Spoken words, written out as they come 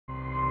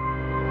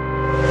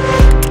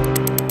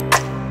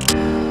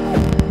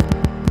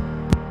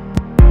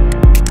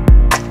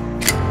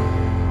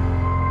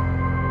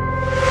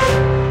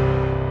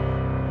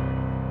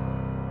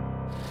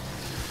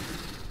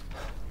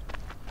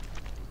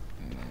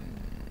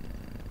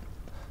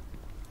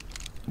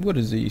What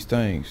is these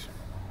things?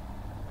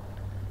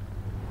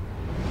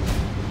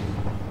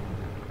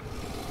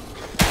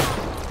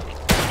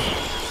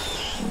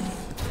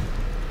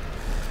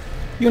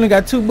 You only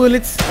got 2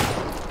 bullets?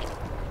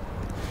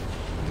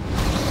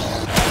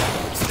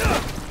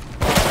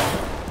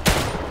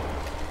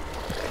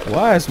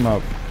 Why is my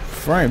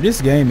frame?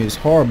 This game is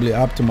horribly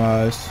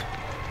optimized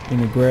in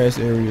the grass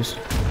areas.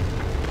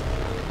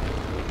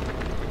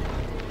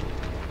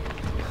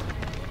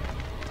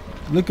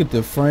 Look at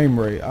the frame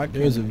rate.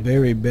 There's a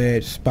very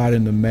bad spot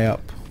in the map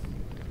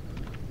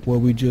where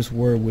we just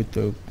were with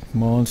the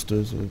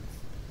monsters. It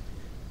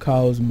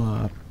caused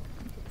my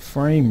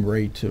frame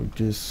rate to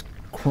just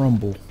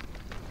crumble.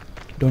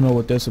 Don't know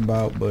what that's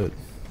about, but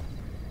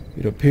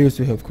it appears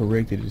to have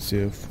corrected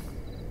itself.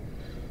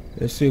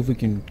 Let's see if we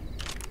can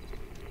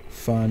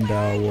find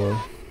our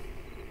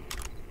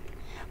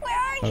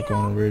back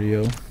on the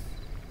radio.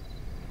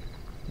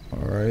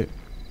 Alright.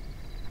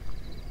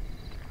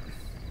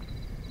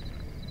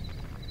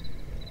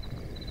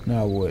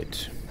 Now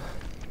what?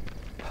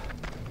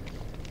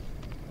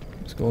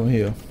 Let's go in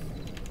here.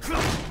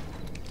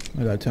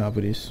 I got time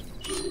for this.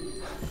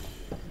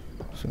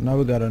 So now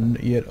we got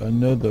yet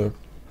another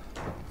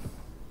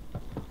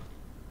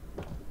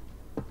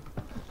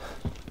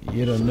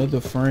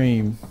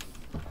frame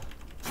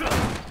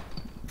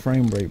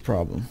rate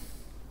problem.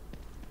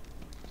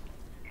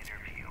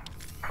 Interview,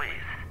 please.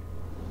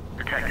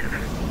 Detective.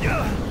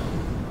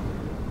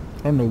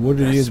 I don't know what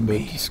it is,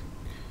 but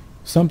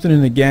something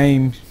in the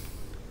game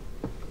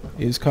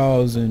is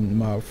causing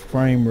my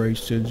frame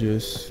rates to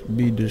just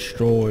be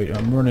destroyed.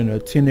 I'm running a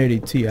 1080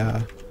 Ti.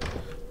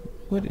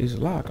 What is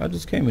locked? I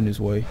just came in this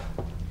way.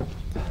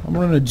 I'm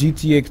running a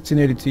GTX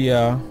 1080 Ti.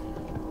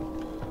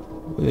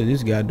 What is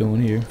this guy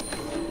doing here?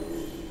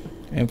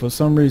 And for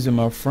some reason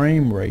my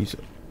frame rate,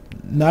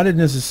 not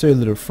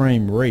necessarily the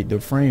frame rate,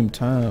 the frame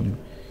time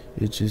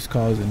is just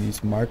causing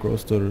these micro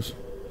stutters.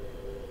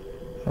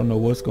 I don't know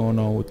what's going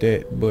on with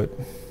that, but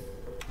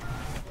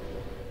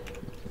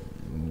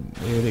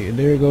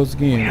there it goes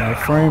again. My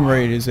frame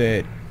rate is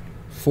at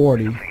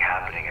 40.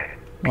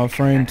 My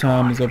frame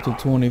time is up to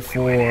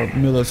 24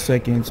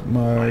 milliseconds.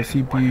 My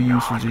CPU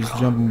usage is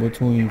jumping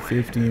between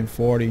 50 and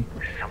 40.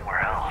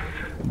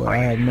 But I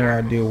have no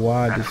idea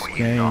why this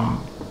game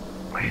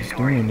is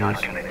doing this.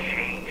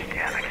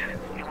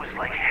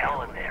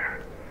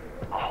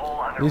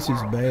 This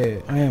is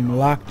bad. I am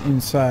locked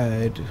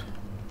inside.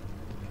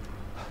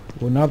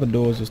 Well, now the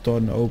doors are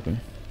starting to open.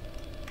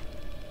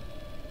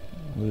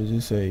 What does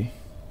it say?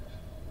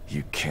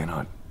 You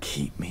cannot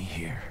keep me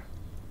here.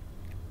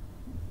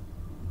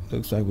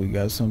 Looks like we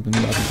got something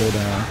about to go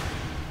down.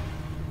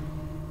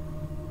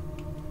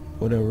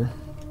 Whatever.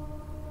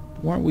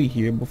 Weren't we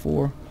here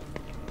before?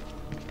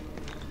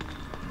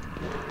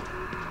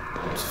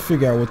 Let's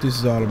figure out what this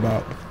is all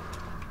about.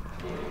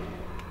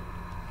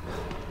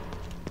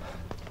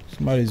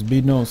 Somebody's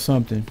beating on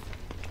something.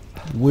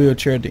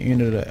 Wheelchair at the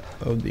end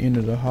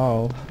of the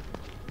hall.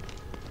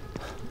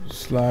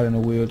 Slide in a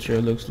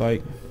wheelchair, looks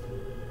like.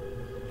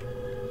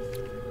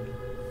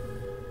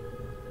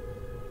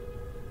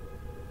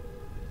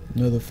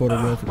 Another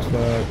photographic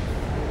slide.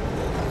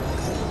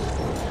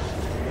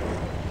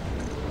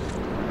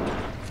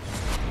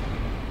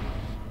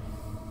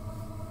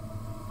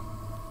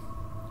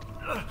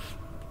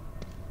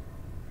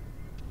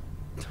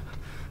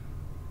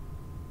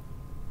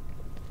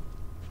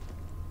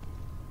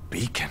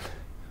 Beacon.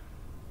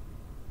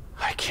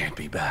 I can't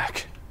be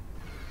back.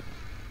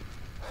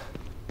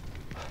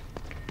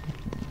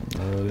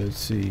 Let's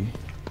see.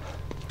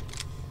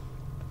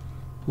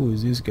 Who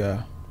is this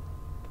guy?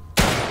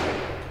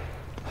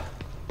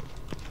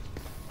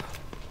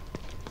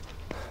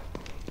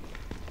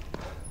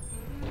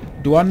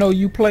 Do I know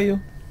you, player?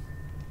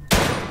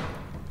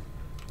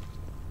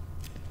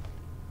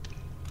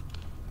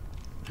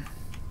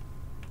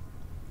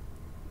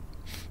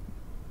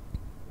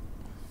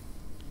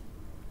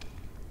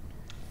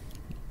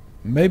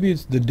 Maybe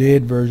it's the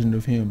dead version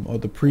of him or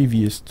the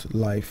previous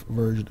life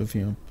version of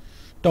him.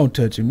 Don't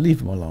touch him. Leave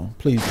him alone.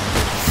 Please don't.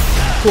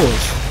 Of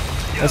course.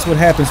 That's what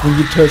happens when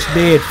you touch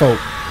dead folk.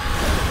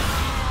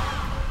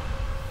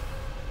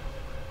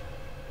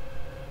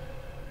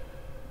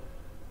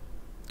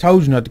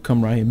 Told you not to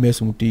come around here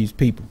messing with these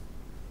people.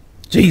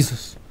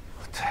 Jesus.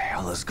 What the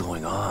hell is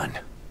going on?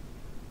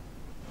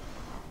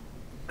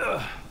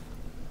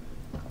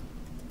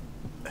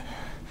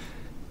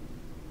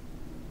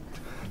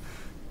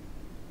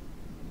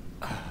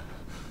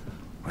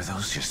 Were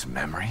those just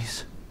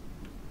memories?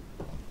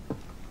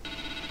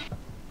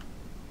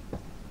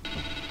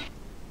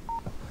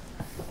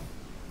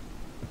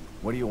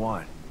 What do you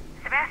want?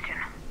 Sebastian,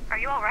 are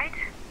you alright?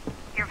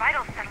 Your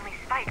vitals suddenly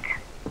spiked.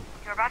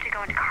 You're about to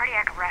go into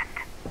cardiac arrest.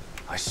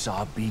 I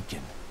saw a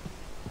beacon.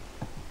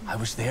 I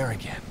was there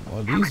again.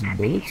 Are these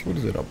bullets? What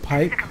is it, a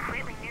pipe? It's a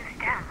completely new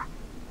stem.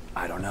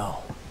 I don't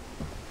know.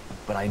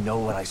 But I know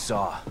what I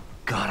saw.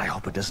 God, I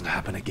hope it doesn't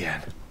happen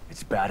again.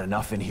 It's bad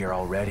enough in here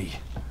already.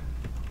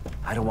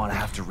 I don't want to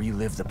have to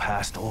relive the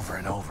past over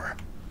and over.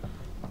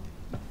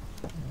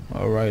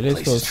 Alright, let's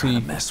Place go is trying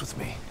see. to mess with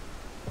me.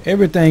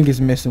 Everything is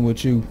messing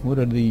with you. What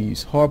are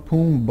these?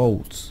 Harpoon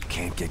bolts.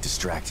 Can't get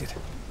distracted.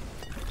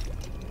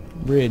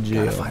 Red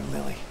Gotta gel. find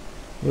Lily.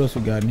 What else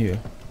we got in here?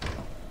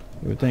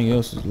 Everything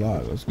else is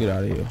locked. Let's get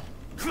out of here.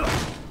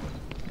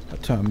 I'm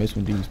trying to mess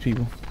with these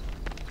people.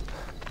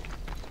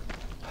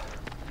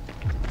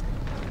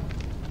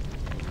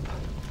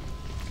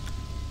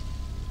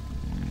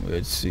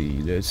 Let's see.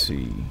 Let's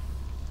see.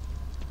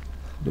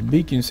 The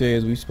beacon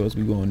says we're supposed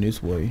to be going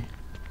this way.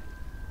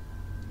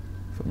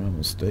 If I'm not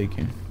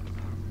mistaken.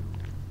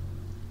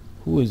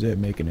 Who is that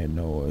making that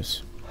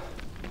noise?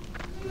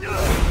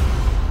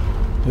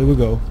 Here we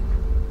go.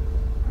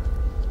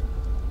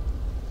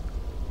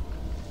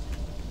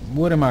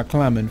 What am I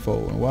climbing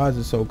for? And why is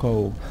it so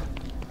cold?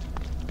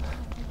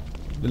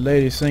 The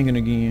lady's singing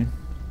again.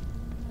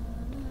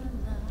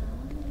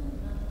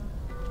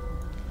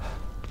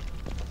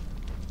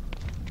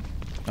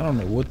 I don't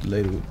know what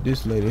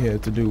this lady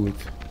had to do with,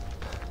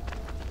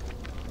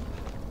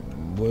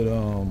 but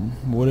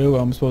whatever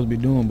I'm supposed to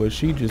be doing, but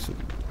she just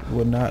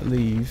would not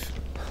leave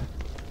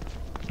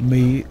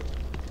me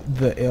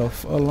the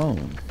F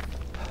alone.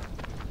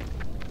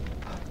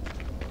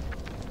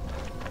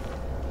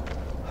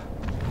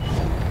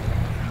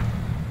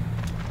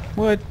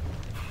 What?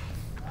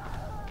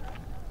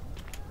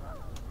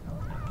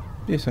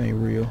 This ain't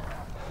real.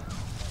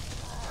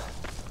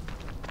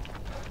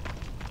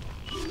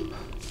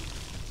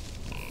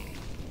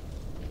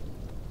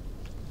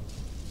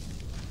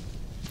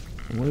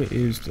 Where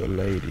is the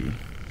lady?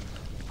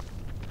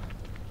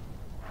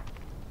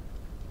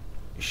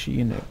 Is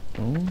she in that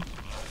room?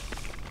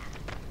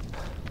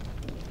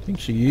 I think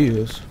she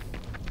is.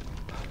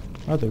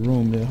 Out the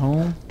room at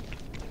home.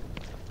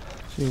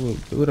 See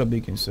what our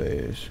beacon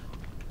says.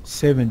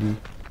 70,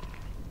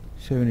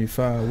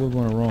 75. We're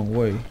going the wrong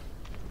way.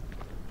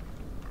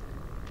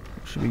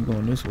 Should be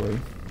going this way.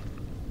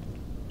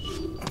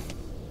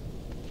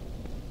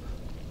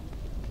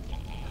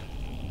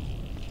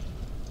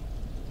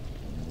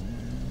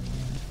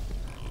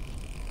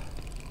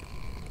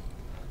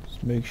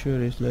 Let's make sure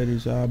this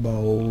lady's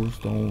eyeballs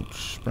don't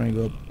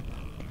spring up,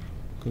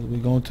 because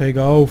we're gonna take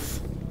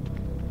off.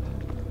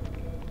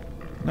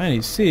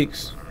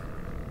 96.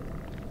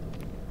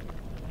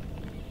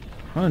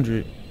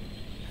 100.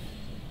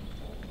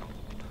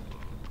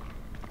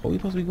 Are we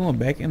supposed to be going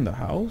back in the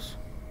house?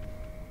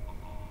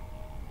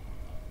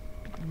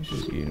 This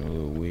is getting a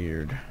little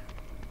weird.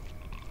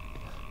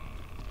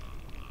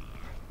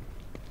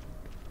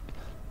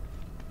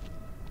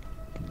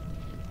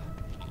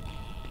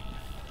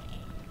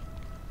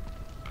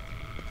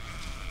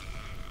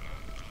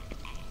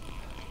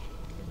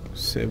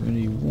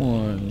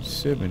 $71,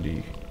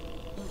 $70.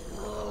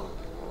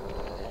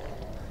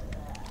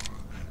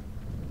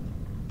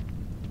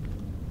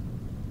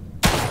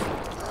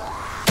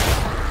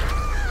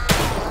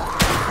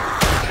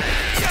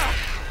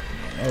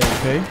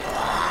 Okay.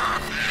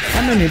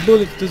 How many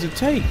bullets does it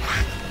take?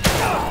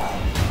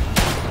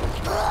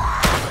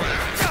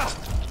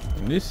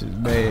 This is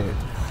bad.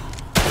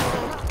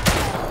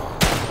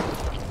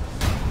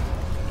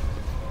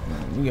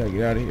 We gotta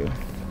get out of here.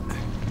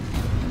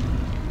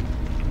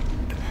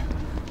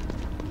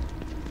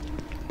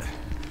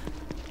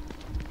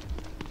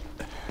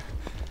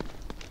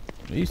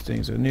 These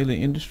things are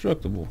nearly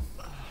indestructible.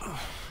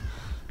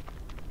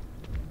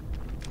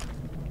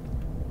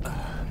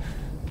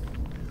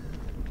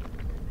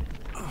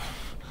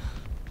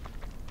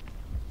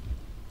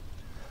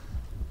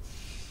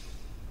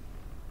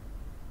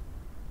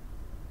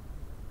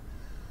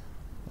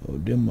 Oh,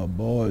 them my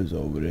boys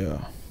over there.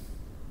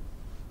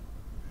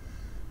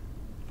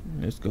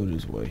 Let's go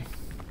this way.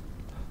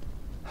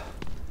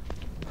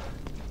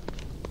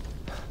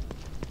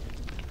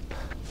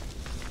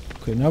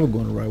 Okay, now we're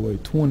going the right way.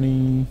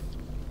 20.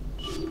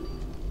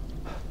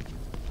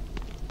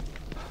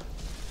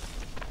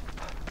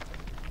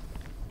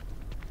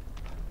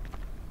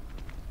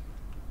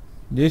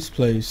 This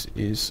place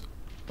is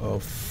a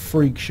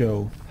freak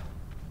show.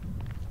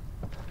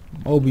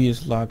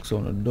 Mobius locks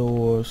on the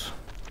doors.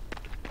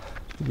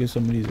 Let's get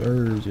some of these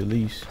herbs at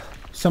least.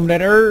 Some of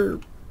that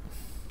herb.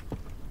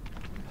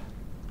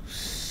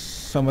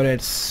 Some of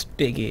that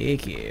sticky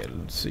icky.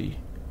 Let's see.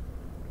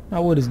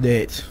 Now what is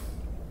that?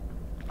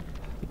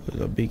 What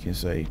does our beacon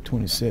say?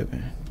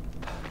 27.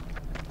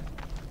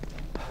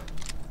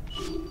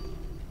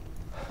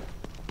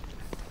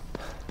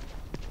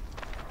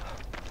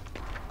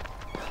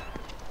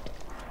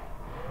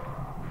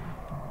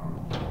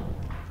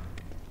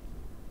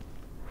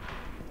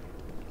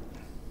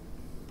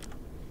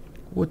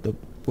 What the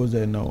was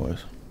that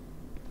noise?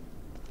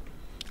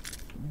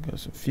 Got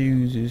some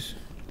fuses.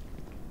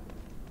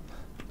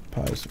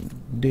 Probably some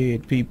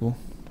dead people.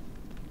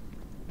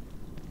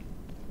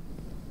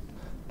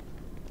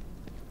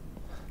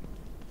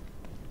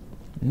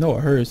 No,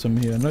 I heard some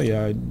here. I know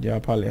y'all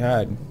probably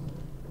hiding.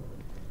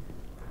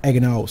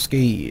 Acting all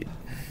scared.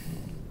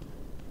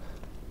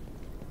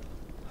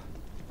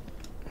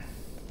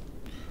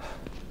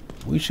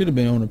 We should have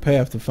been on the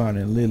path to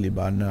finding Lily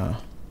by now.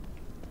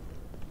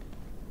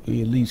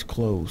 We at least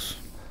close.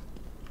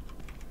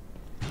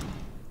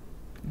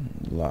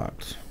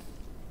 Locked.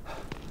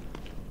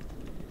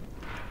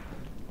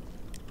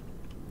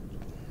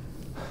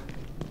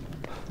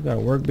 Got a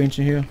workbench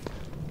in here.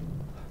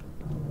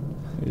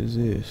 What is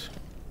this?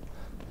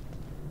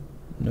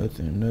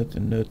 Nothing. Let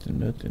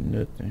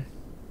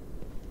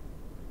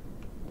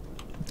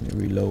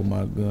me reload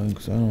my gun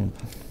because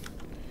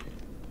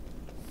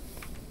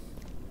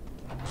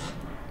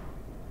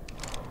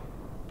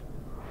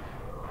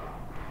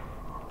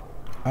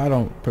I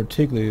don't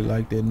particularly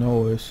like that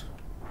noise.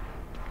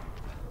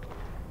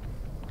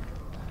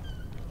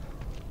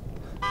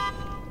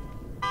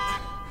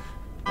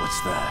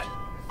 What's that?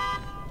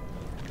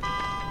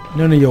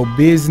 None of your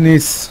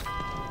business.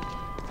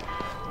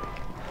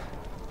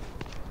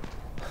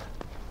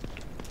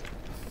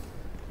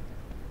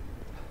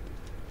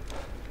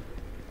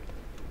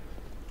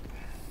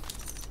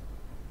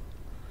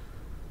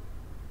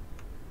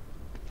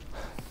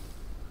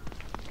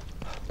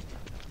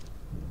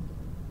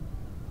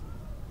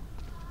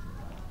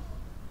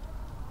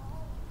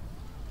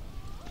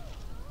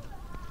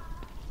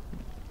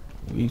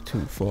 We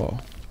too far.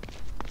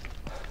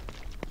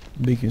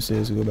 Beacon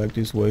says to go back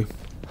this way.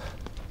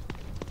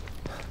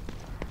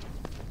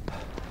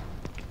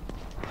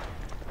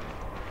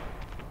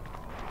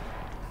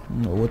 I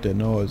don't know what that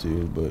noise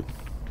is, but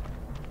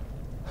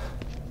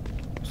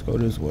let's go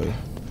this way.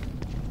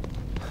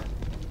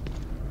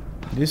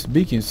 This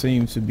beacon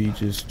seems to be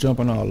just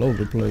jumping all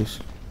over the place.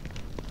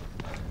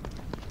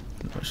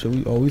 Should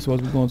we? Are we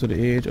supposed to be going to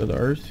the edge of the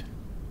earth?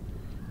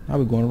 Now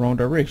we're going the wrong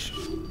direction.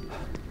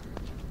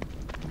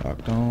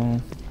 Locked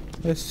on.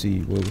 Let's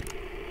see. Whoa.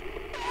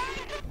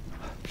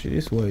 Shit,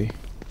 this way.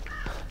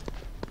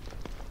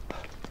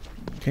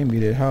 Can't be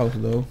that house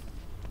though.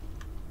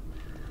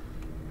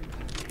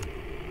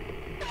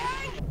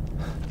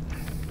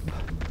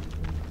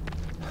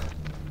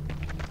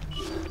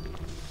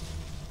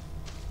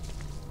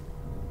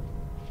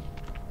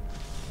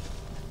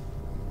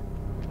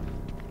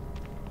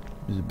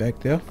 Is it back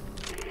there?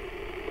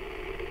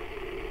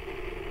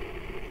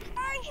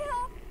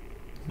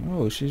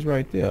 Oh, she's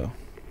right there.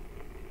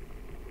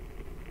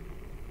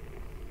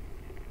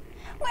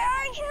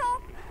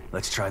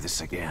 Let's try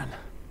this again.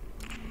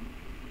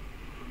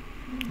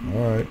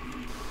 Alright.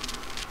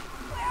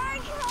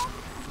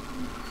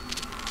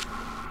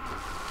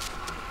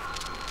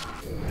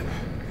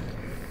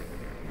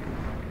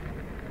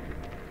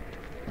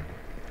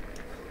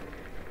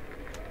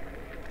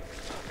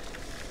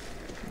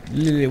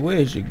 Lily, where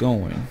is you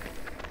going?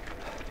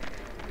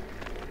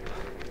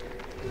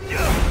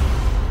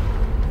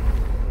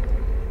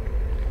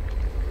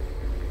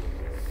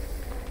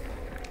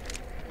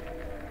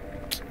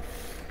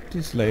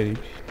 This lady.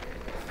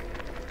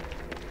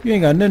 You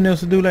ain't got nothing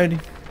else to do, lady?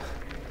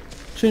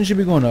 Shouldn't you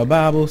be going to a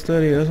Bible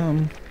study or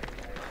something?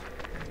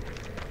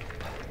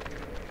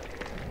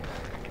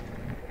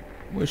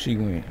 Where she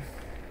went?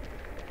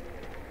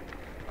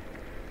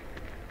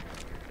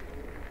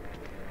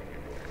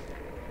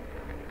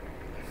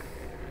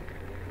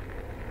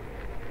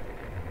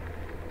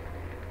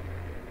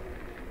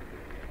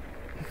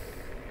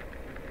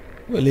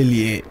 Where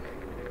Lily at?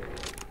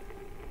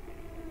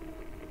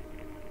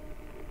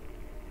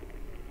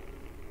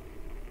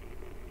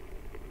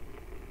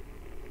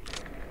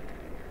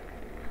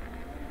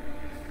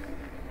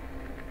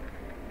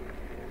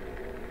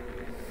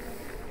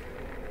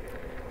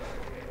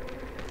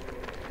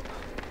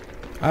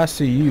 I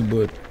see you,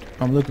 but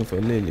I'm looking for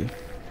Lily.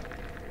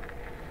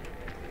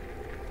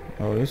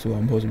 Oh, this is what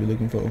I'm supposed to be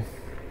looking for.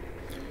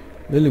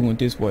 Lily went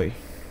this way.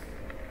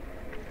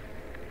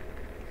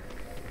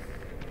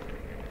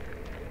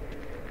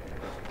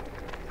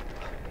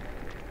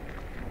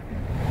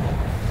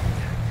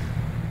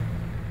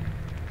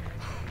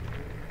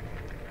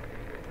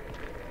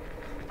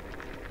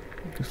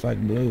 It's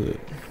like blood.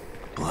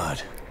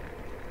 Blood.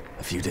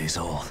 A few days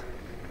old.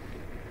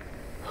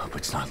 Hope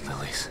it's not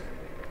Lily's.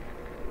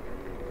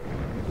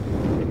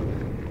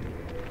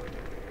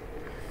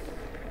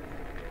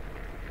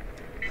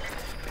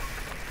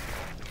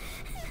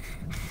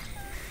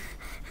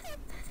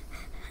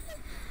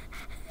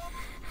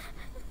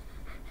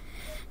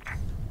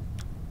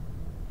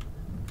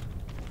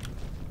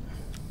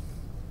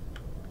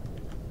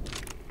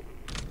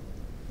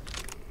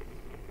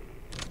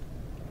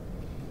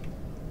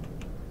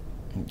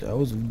 That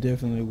was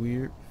definitely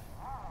weird.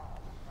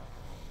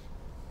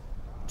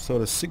 So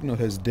the signal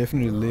has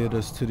definitely led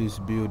us to this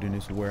building,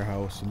 this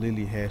warehouse.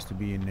 Lily has to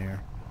be in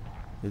there.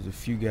 There's a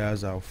few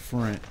guys out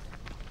front.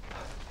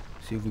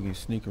 See if we can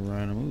sneak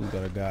around them. Ooh, we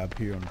got a guy up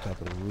here on the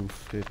top of the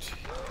roof.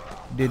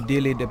 The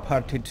dearly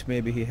departed,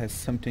 maybe he has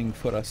something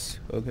for us.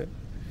 Okay.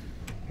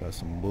 Got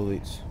some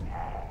bullets.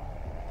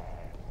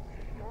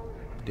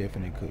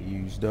 Definitely could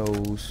use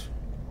those.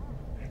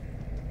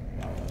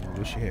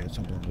 Wish you had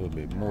something a little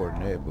bit more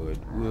than that, but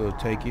we'll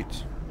take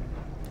it.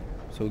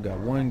 So we got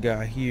one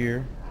guy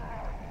here.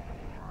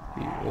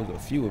 There's a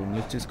few of them.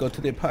 Let's just go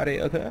to the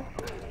party, okay?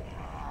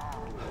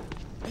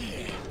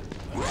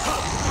 Let's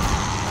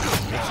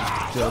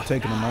just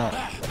taking them out.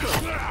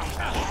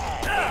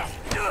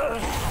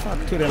 Fuck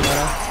to them,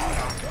 man.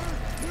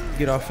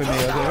 Get off of me,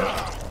 okay?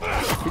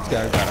 These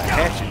guys got a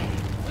hatchet.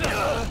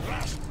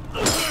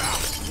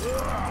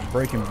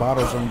 Breaking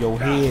bottles on your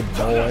head,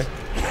 boy.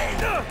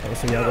 Oh,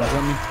 so y'all gonna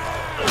jump me?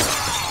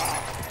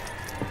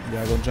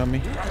 Y'all gonna jump me?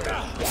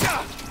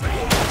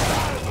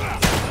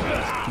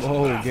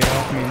 Whoa, get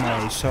off me,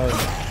 my son.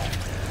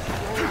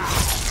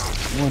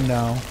 One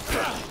down.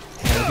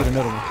 I'll get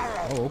another one.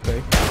 Oh, okay.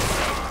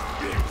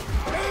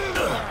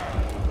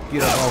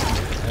 Get up off me.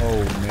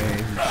 Oh, man.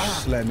 He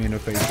slapped me in the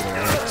face with an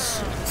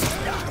axe.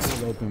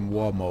 Open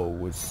war mode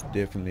was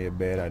definitely a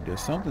bad idea.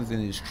 Something's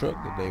in this truck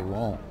that they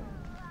want.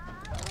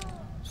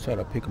 Let's try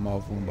to pick them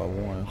off one by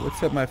one.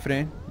 What's up, my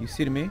friend? You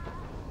see me?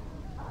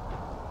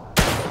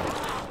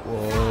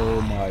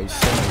 Whoa, my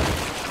son.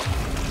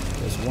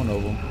 That's one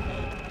of them.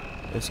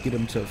 Let's get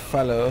him to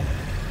follow.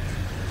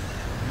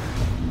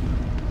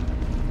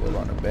 Well,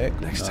 on the back.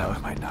 Next time I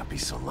might not be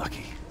so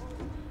lucky.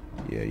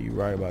 Yeah, you're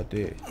right about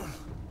that.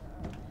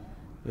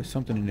 There's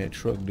something in that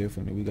truck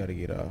definitely we gotta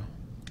get out.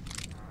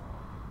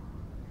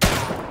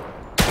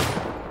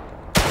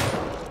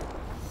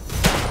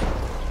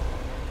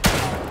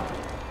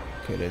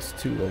 Okay, that's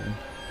two of them.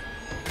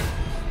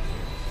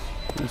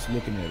 Who's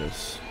looking at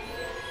us?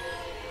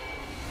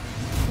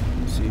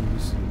 Let's see if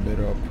this is a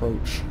better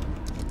approach.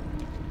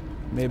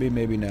 Maybe,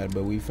 maybe not,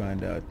 but we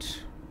find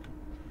out.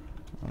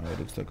 Alright,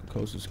 looks like the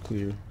coast is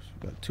clear.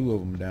 Got two of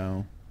them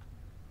down.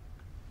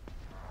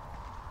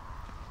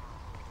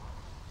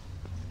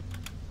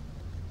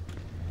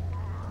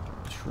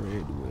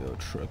 Treadwell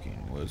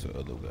Trucking. Where's the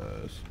other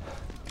guys?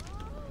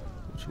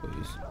 Which way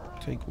is?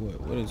 Take what?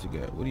 What does he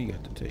got? What do you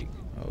got to take?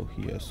 Oh,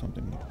 he has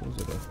something. What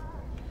was it?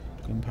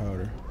 A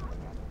gunpowder.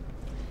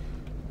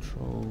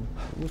 Control.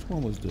 Which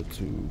one was the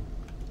two?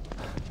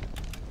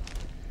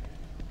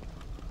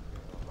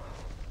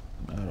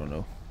 I don't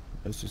know.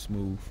 Let's just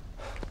move.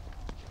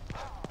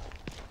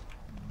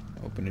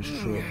 Open this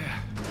truck.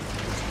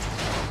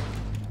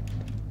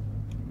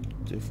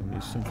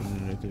 Definitely something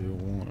in there they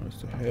want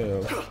us to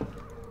have.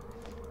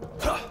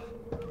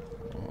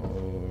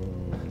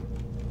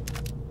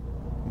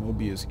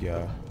 Mobius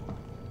guy.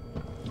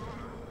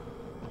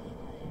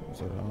 Is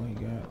that all he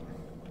got?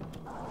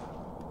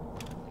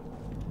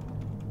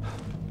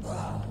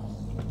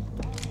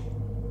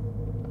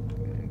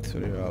 So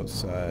they're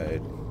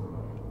outside.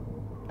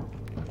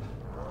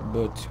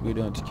 But we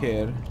don't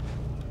care.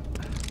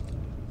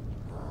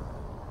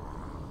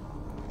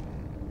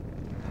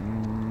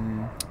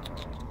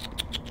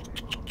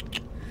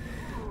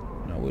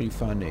 Now where do you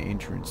find the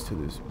entrance to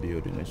this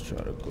building? Let's try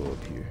to go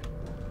up here.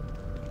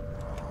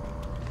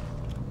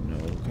 No,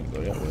 we can't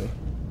go that way.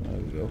 There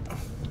we go.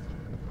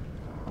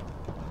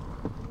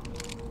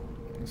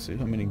 Let's see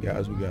how many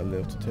guys we got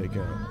left to take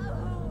out.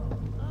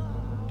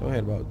 I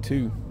had about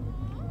two.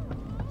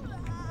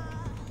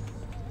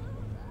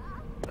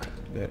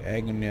 That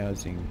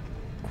agonizing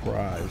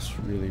cry is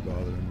really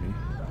bothering me.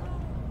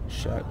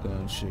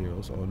 Shotgun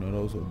shells. Oh no,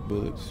 those are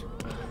bullets.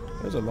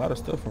 There's a lot of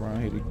stuff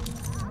around here.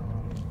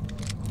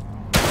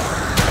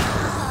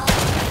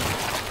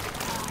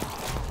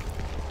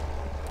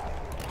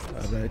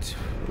 Alright.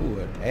 Ooh,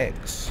 an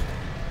axe.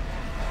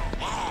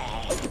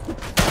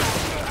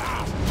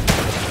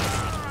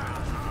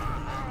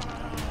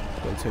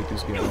 Gotta take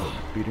this guy out,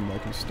 beat him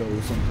like he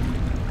stole something.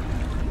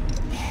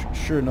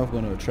 Sure enough,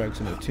 gonna attract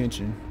some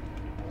attention.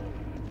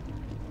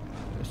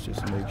 Let's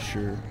just make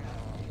sure.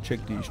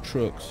 Check these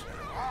trucks.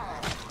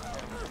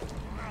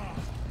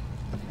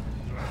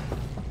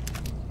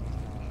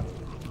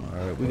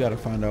 Alright, we gotta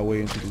find our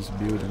way into this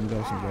building. We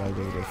got some guys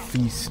over there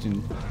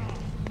feasting.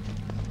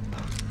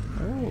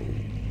 Oh.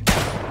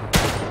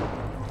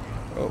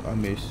 Oh, I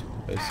missed.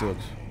 That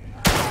sucks.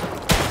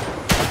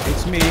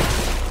 It's me.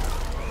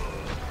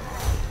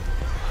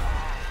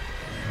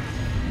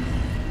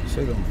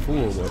 Say I'm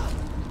full, but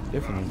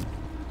definitely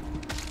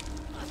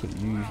could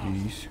use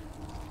these.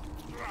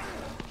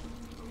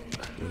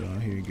 Go down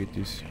here and get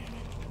this.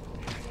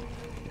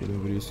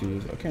 Whatever this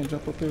is. I can't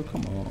jump up there.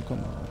 Come on,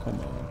 come on, come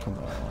on, come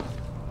on.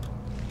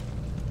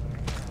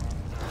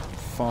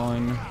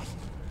 Fun.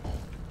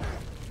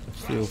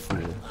 Still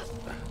full.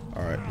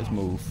 Alright, let's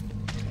move.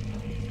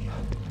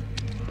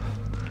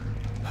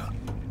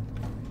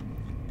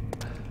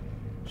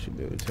 Should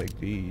be able to take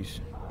these.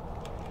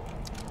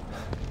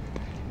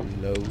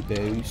 Reload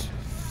those.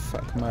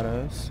 Fuck my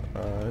ass.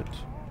 Alright.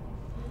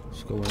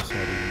 Let's go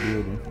inside of the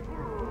building.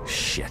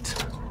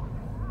 Shit.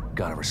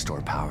 Gotta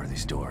restore power to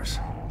these doors.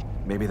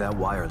 Maybe that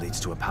wire leads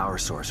to a power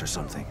source or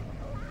something.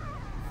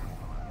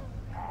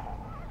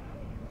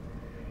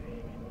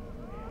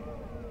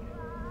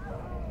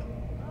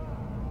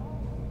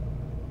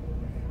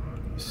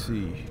 Let's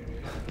see.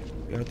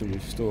 We have to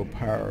restore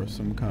power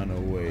some kind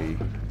of way.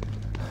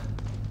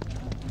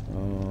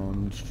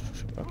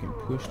 I can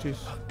push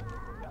this.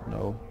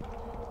 No.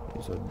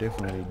 These are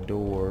definitely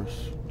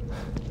doors.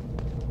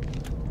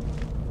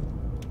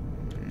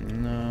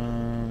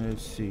 No,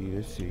 let's see,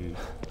 let's see.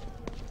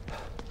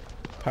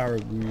 Power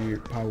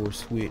grid, power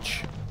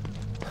switch.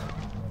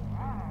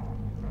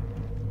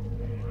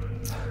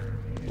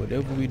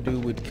 Whatever we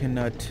do, it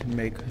cannot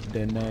make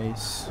the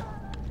noise.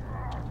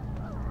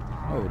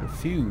 Oh, the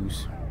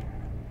fuse.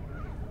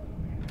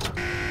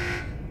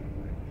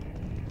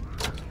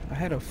 I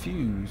had a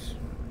fuse.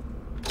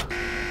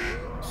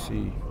 Let's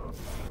see.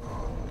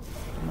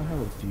 Don't I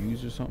have a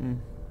fuse or something?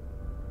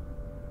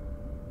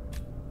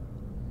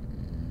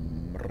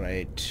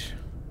 Right.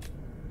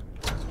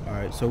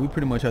 Alright, so we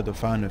pretty much have to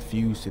find a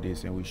fuse to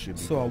this, and we should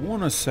be. So I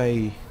want to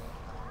say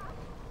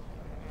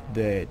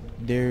that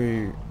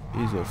there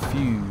is a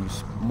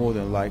fuse more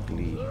than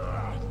likely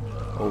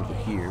over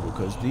here,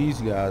 because these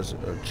guys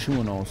are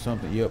chewing on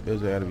something. Yep,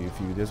 there's gotta be a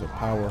fuse. There's a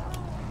power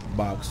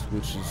box,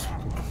 which is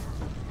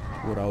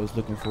what I was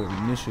looking for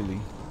initially.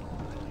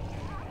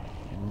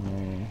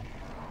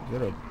 Is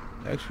that a...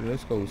 Actually,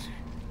 let's go.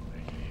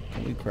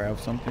 Can we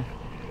craft something?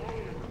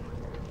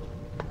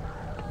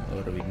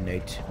 What do we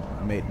need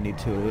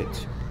to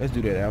it? Let's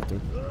do that after.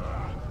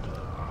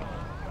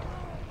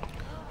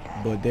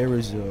 But there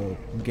is a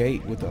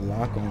gate with a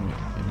lock on it,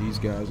 and these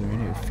guys are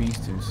in here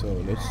feasting, so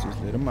let's just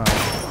let them out.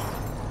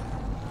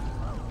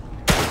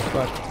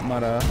 Fuck,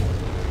 mother.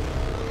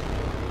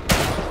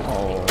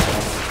 Oh,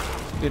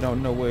 they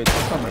don't know where it's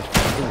coming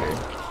from, do they?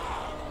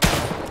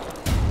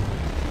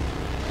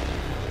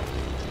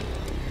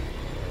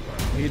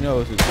 He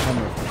knows it's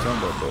coming from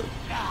somewhere, but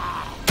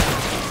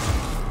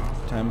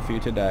time for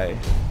you to die.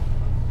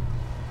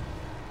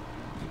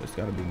 There's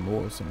gotta be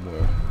more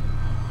somewhere.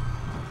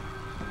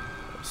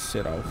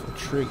 Set off a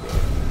trigger.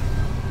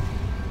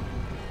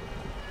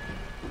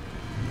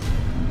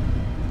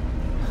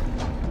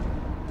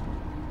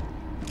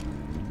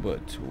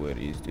 But where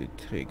is the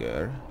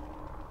trigger?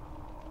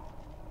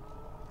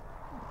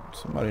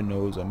 Somebody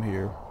knows I'm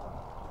here,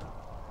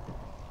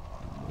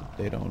 but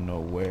they don't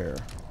know where.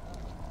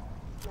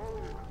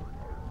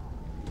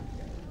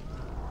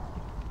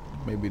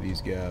 Maybe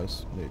these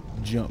guys that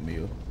jumped me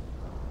a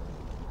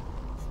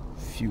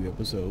few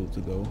episodes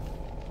ago.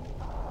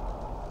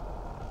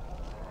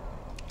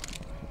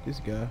 This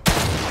guy.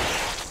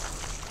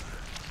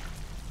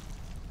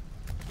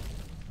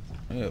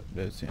 Yep,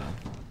 that's him.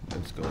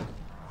 Let's go.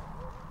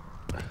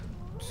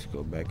 Let's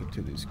go back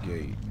into this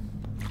gate.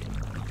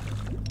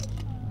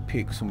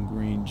 Pick some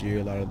green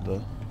gel out of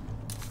the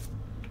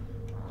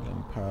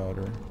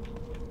gunpowder.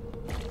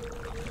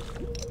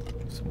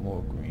 Some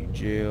more green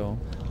gel.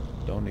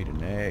 Don't need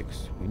an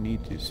axe. We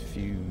need this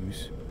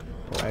fuse.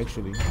 Oh,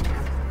 actually,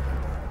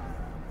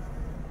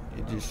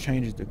 it just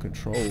changes the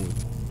control.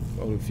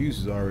 Oh, the fuse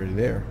is already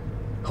there.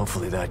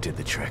 Hopefully that did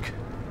the trick.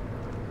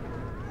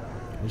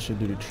 It should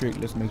do the trick.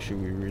 Let's make sure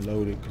we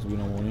reload it, because we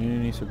don't want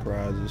any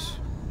surprises.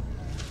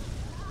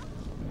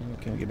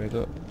 Can we get back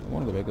up? I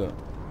want to go back up.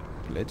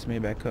 Let's me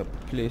back up,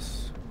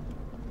 please.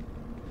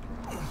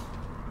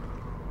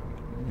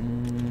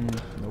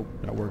 Nope,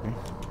 not working.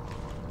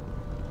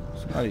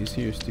 Somebody's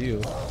here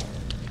still.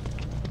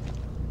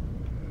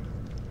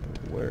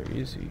 Where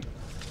is he?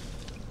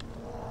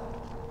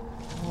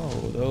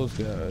 Oh, those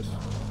guys.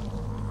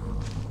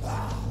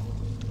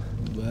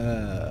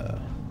 Wow.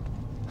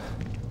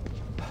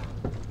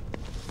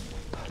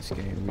 This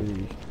game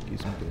really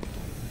gives me the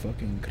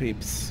fucking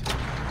creeps.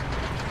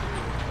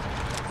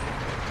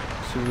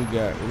 So we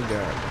got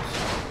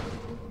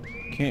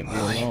can't be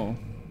alone.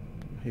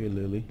 Here,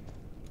 Lily.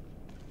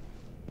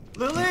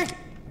 Lily?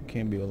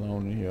 Can't be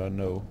alone in here, I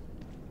know.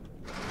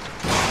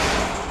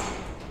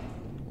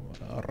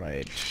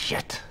 Alright.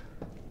 Shit.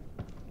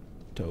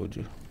 Told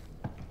you.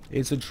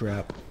 It's a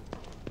trap.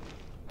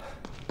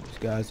 These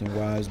guys are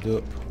wised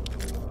up.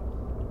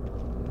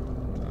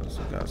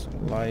 Also got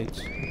some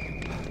lights.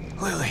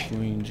 Lily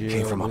Green gel.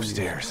 came from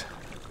upstairs.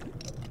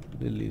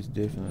 Lily's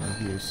definitely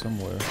here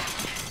somewhere.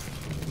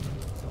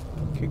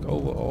 Kick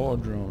over all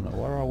drone. Now,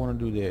 why do I want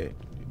to do that?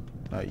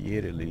 Not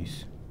yet, at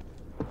least.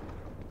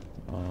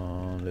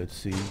 Let's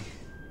see.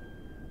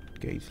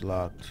 Gate's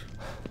locked.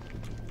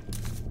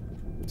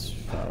 Let's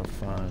try to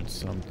find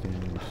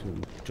something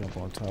to jump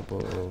on top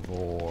of,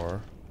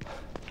 or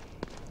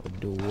a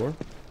door.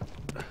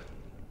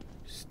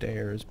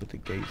 Stairs, but the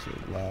gates are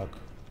locked.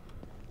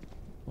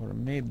 Or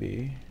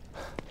maybe,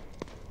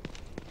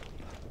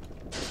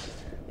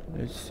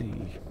 let's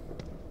see.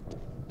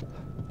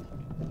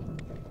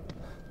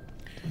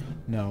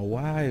 Now,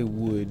 why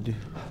would...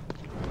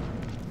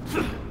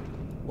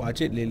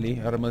 Watch it,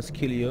 Lily. I must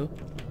kill you.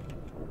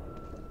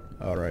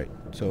 Alright,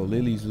 so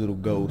Lily's little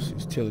ghost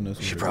is telling us...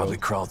 She probably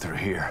crawled through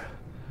here.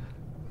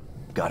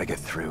 Gotta get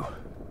through.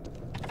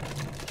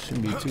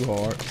 Shouldn't be too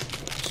hard.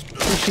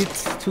 Push it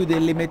to the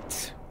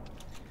limit.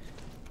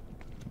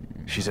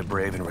 She's a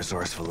brave and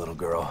resourceful little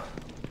girl.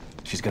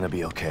 She's gonna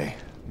be okay.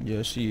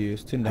 Yeah, she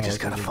is. $10. I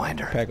just gotta find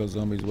her. Pack of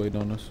zombies waiting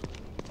on us.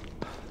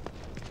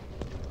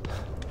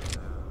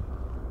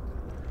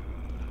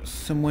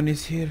 Someone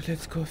is here.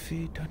 Let's go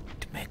feed.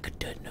 Don't make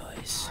the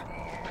noise.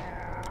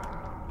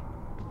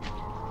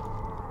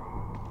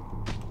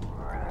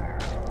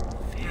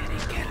 Very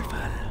careful.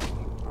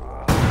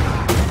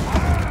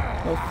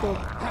 Oh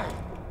fuck.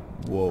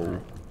 Whoa.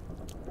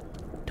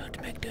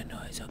 Don't make the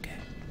noise, okay?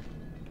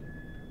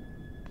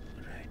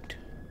 Right.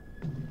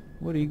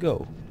 Where'd he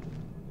go?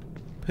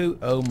 Who?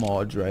 Oh,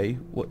 Madre.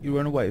 What you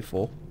run away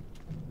for?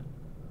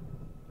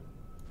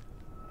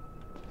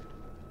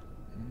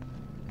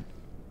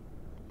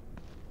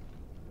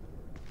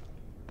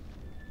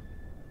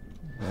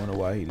 I wonder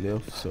why he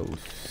left so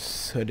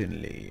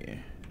suddenly.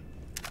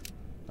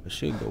 I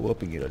should go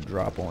up and get a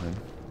drop on him.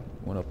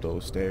 Went up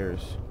those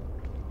stairs.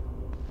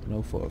 I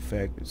know for a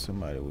fact that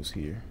somebody was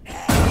here.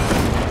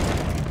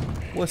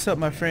 What's up,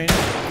 my friend?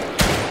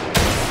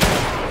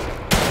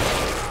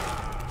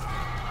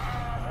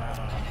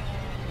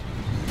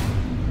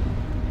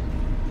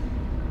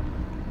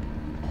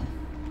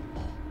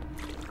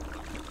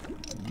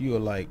 You're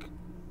like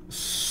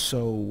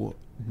so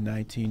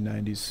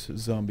 1990s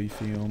zombie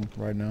film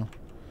right now.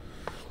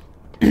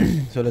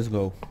 So let's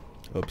go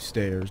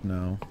upstairs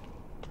now.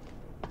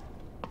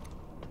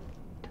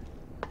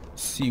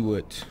 See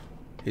what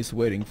is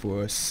waiting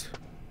for us.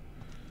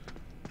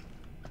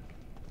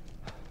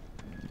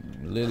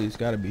 Lily's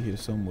gotta be here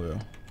somewhere.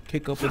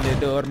 Kick open the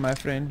door, my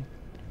friend.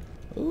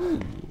 Ooh,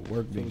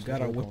 work. So we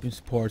got our weapons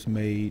parts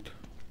made.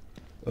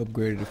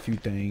 Upgraded a few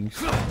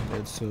things.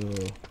 Let's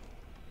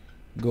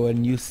go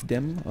and use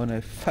them on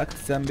a fuck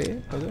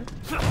zombie. Okay.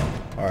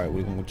 Alright,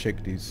 we're gonna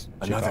check these.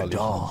 Another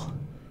doll.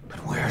 But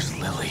where's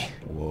Lily?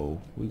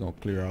 Whoa, we're gonna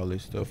clear all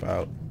this stuff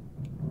out.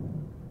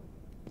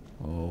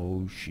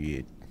 Oh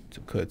shit. It's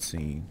a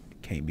cutscene.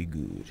 Can't be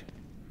good.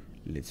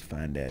 Let's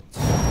find that.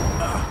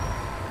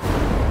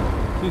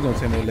 Please don't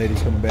tell me that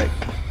lady's coming back.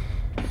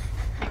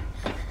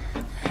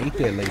 Hate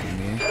that lady,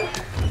 man.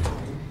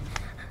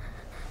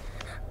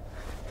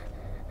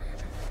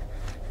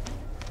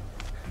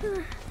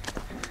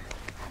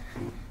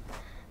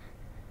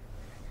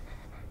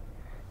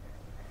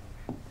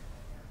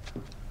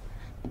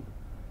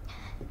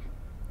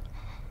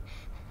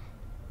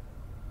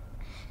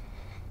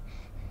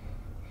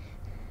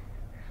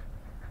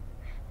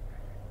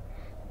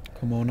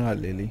 Come on out,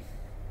 Lily.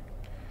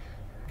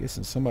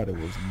 Guessing somebody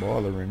was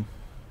bothering,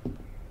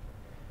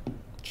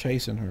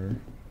 chasing her.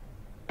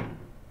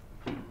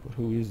 But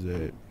who is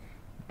that?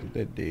 Is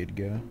that dead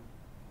guy?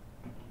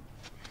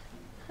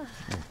 I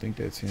don't think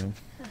that's him.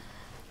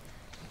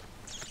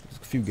 There's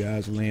a few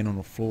guys laying on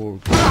the floor.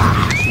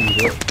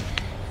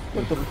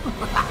 What the f—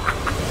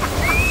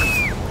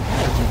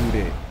 How did you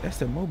do that? That's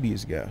the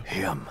Mobius guy.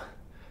 Him.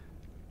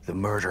 The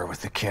murderer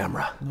with the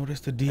camera. No,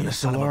 that's the And the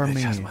son of a DSLR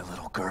bitch has man. my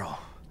little girl.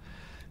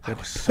 I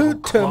was so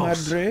Puta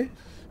close. madre.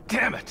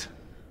 Damn it!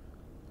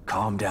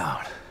 Calm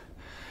down.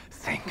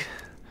 Think.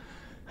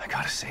 I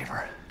gotta save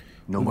her.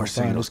 No We more gonna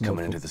find signals this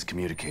coming motherfucker. into this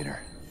communicator.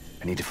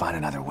 I need to find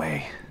another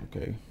way.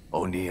 Okay.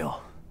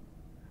 O'Neill.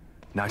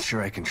 Not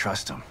sure I can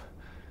trust him.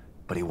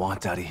 But he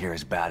wants out of here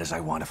as bad as I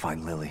want to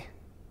find Lily.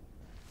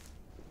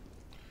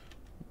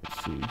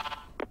 Let's see.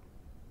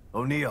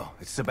 O'Neill,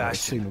 it's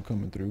Sebastian. Signal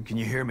coming through. Can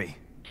you hear me?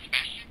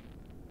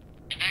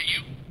 Is that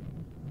you?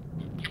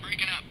 You're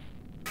breaking up.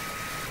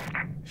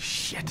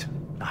 Shit.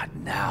 Not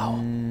now.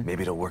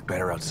 Maybe it'll work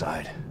better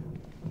outside.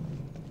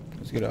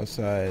 Let's get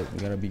outside. We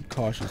gotta be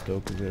cautious though,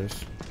 cause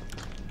there's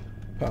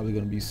probably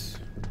gonna be.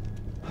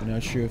 I'm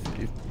not sure if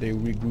they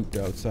regrouped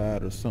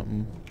outside or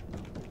something.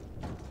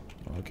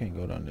 Oh, I can't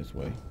go down this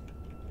way.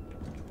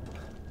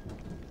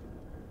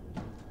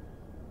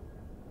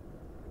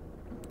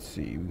 Let's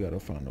see, we gotta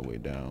find a way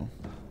down.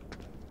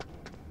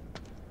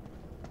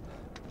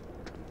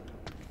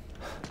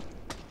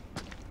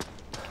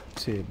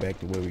 Let's head back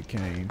to where we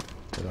came.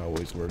 That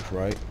always works,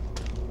 right?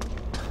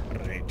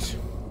 Right.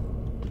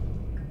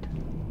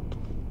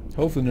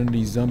 Hopefully none of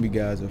these zombie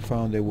guys have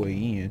found their way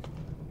in.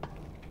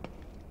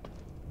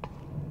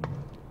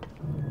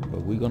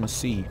 But we're gonna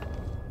see.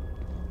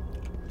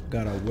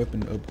 Got our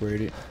weapon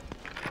upgraded.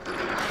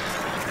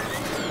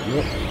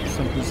 Yep,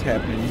 something's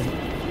happening.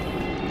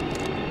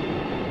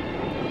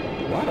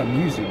 Why the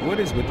music? What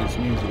is with this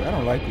music? I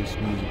don't like this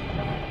music.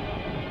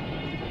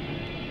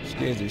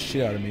 Scares the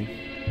shit out of me.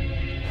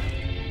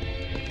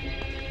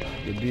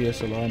 The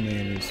DSLR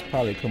man is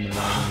probably coming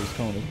around in this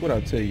corner. What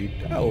I tell you?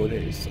 Oh, it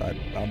is.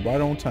 I'm right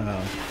on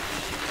time.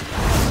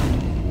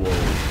 Whoa.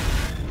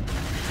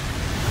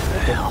 The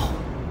hell?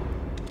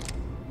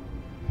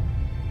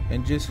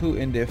 And just who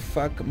in the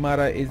fuck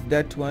matter is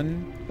that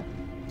one?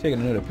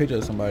 Taking another picture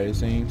of somebody, it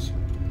seems.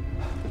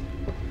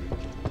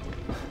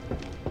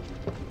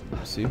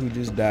 Let's see who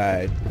just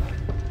died.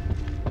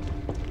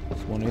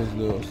 It's one of his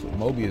little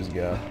Mobius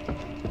guy.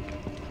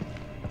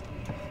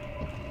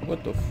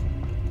 What the f—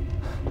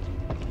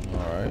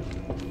 Alright.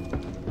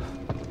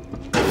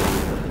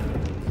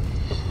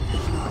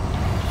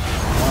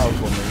 Wow,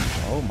 for me.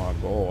 Oh my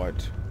god.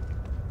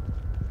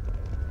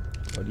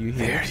 What do you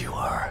hear? There you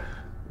are.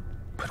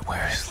 But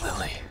where's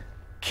Lily?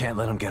 Can't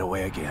let him get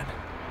away again.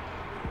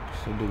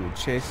 So do we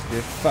chase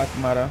the fuck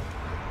matter?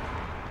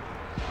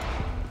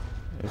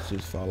 Let's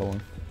just follow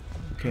him.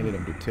 We can't let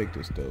him detect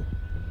us though.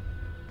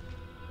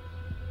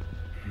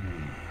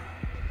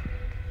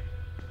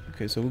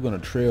 Okay, so we're gonna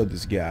trail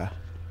this guy.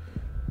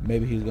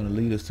 Maybe he's gonna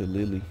lead us to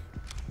Lily.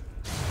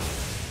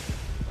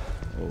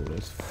 Oh,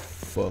 that's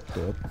fucked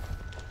up.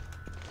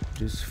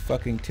 Just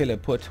fucking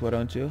teleport, why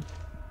don't you?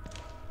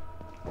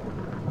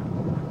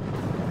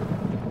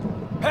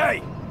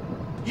 Hey!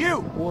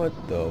 You! What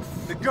the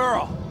The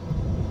girl!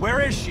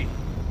 Where is she?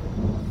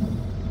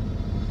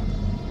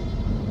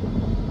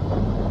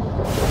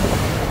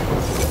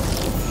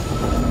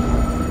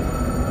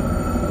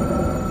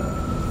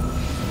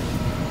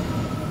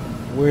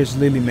 Where's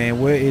Lily, man?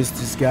 Where is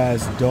this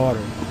guy's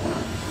daughter?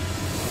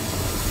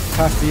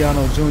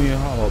 Castellano Jr.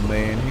 Oh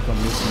man, he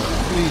come this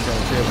man. Please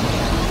don't tell me.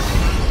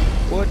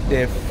 What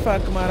the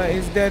fuck, matter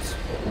is that?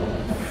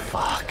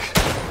 Fuck.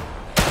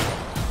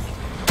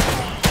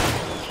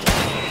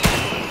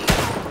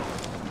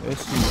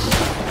 Let's see.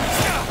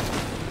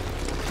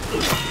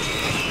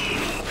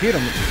 Hit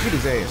him. Hit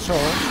his ass,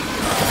 Charles.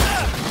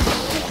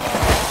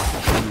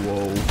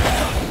 Whoa.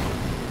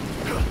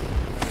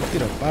 Let's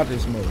get up out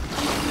this mode.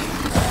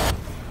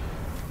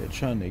 They're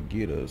trying to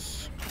get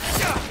us.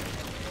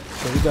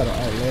 So we gotta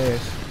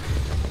outlast.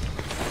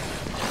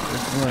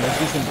 Let's run.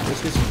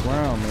 Let's get some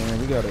ground, man.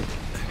 We gotta.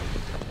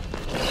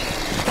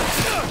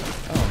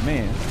 Oh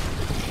man.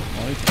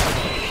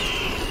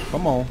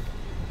 Come on.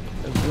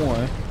 That's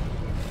one.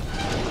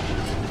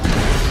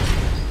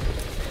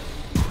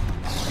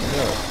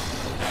 Yeah.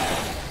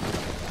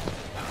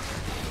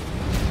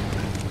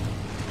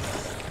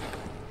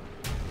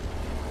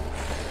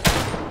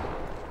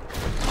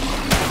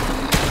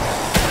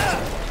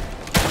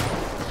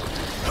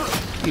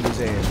 Get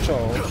his ass,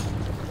 Charles.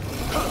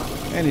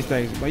 And these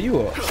things, but you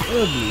are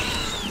ugly.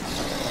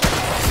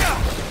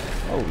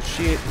 Oh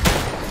shit.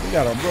 We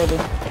got our brother.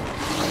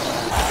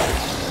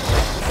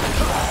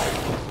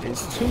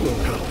 It's two of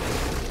them.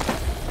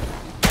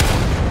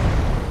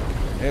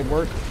 That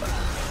work.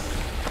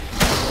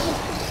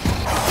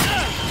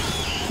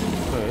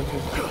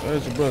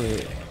 There's your brother.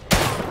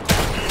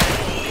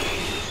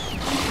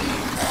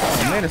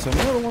 Oh man, it's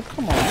another one.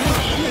 Come on, man.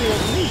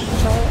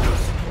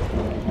 Charles.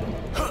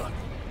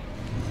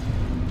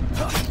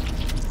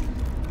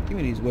 Give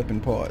me these weapon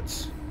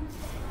parts.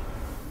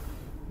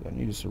 I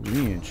need a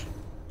syringe.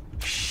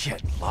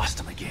 Shit, lost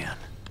him again.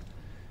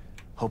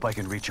 Hope I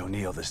can reach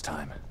O'Neill this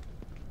time.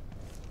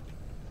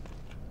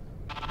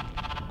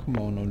 Come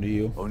on,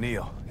 O'Neill.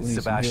 O'Neill, We it's need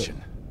some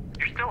Sebastian.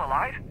 You're still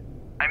alive?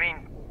 I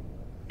mean,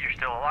 you're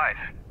still alive.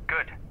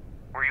 Good.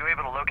 Were you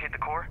able to locate the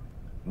core?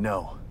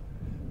 No,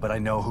 but I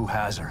know who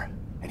has her.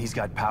 And he's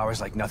got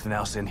powers like nothing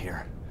else in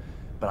here.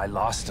 But I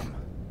lost him.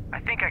 I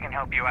think I can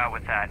help you out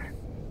with that.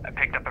 I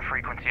picked up a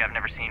frequency I've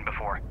never seen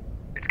before.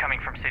 It's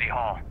coming from City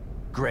Hall.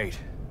 Great.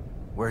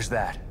 Where's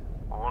that?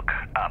 Look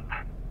up.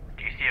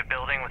 Do you see a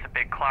building with a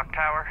big clock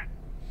tower?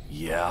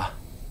 Yeah?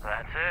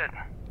 That's it.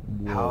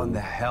 How in the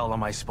hell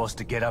am I supposed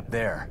to get up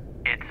there?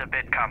 It's a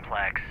bit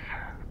complex.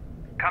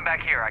 Come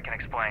back here, I can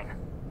explain.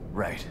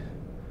 Right.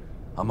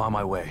 I'm on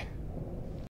my way.